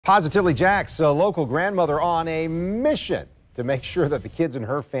Positively Jack's a local grandmother on a mission to make sure that the kids in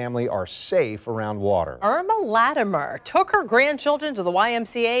her family are safe around water. Irma Latimer took her grandchildren to the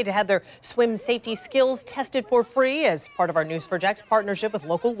YMCA to have their swim safety skills tested for free as part of our News4JAX partnership with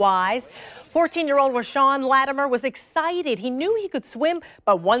Local Wise. 14-year-old Rashawn Latimer was excited. He knew he could swim,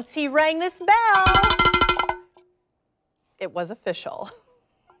 but once he rang this bell, it was official.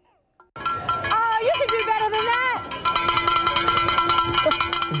 Oh, you can do better than that.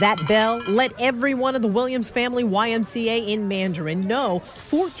 That bell let everyone in the Williams Family YMCA in Mandarin know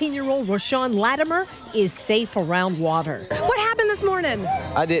 14-year-old Rashawn Latimer is safe around water. What happened this morning?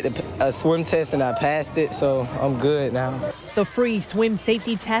 I did a swim test and I passed it, so I'm good now. The free swim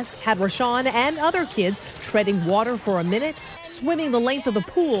safety test had Rashawn and other kids treading water for a minute, swimming the length of the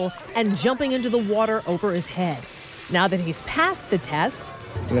pool, and jumping into the water over his head. Now that he's passed the test,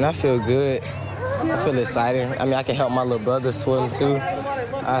 I feel good. I feel excited. I can help my little brother swim too.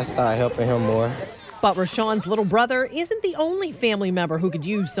 I started helping him more. But Rashawn's little brother isn't the only family member who could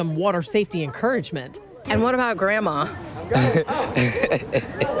use some water safety encouragement. And what about Grandma?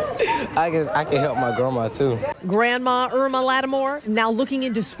 I can help my grandma too. Grandma Irma Latimer now looking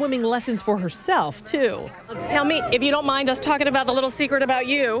into swimming lessons for herself too. Tell me, if you don't mind us talking about the little secret about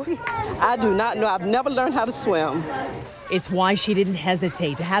you. I do not know. I've never learned how to swim. It's why she didn't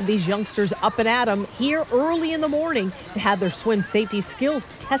hesitate to have these youngsters up and at 'em here early in the morning to have their swim safety skills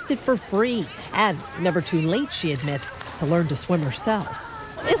tested for free. And never too late, she admits, to learn to swim herself.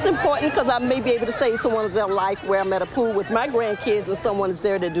 It's important because I may be able to save someone's life where I'm at a pool with my grandkids and someone is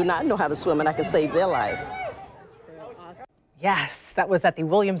there that do not know how to swim, and I can save their life. Yes, that was at the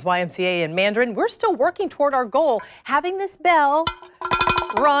Williams YMCA in Mandarin. We're still working toward our goal, having this bell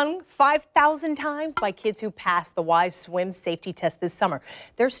rung 5,000 times by kids who passed the Y swim safety test this summer.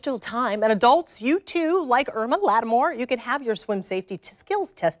 There's still time, and adults, you too, like Irma Latimer, you can have your swim safety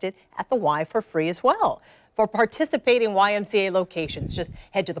skills tested at the Y for free as well. For participating YMCA locations, just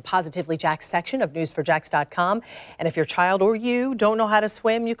head to the Positively Jax section of News4JAX.com. And if your child or you don't know how to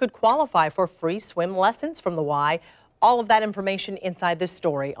swim, you could qualify for free swim lessons from the Y. All of that information inside this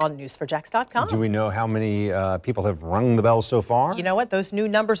story on News4JAX.com. Do we know how many people have rung the bell so far? You know what? Those new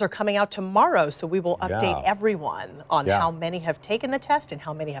numbers are coming out tomorrow, so we will update everyone on how many have taken the test and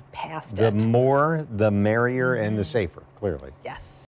how many have passed it. The more, the merrier, and the safer, clearly. Yes.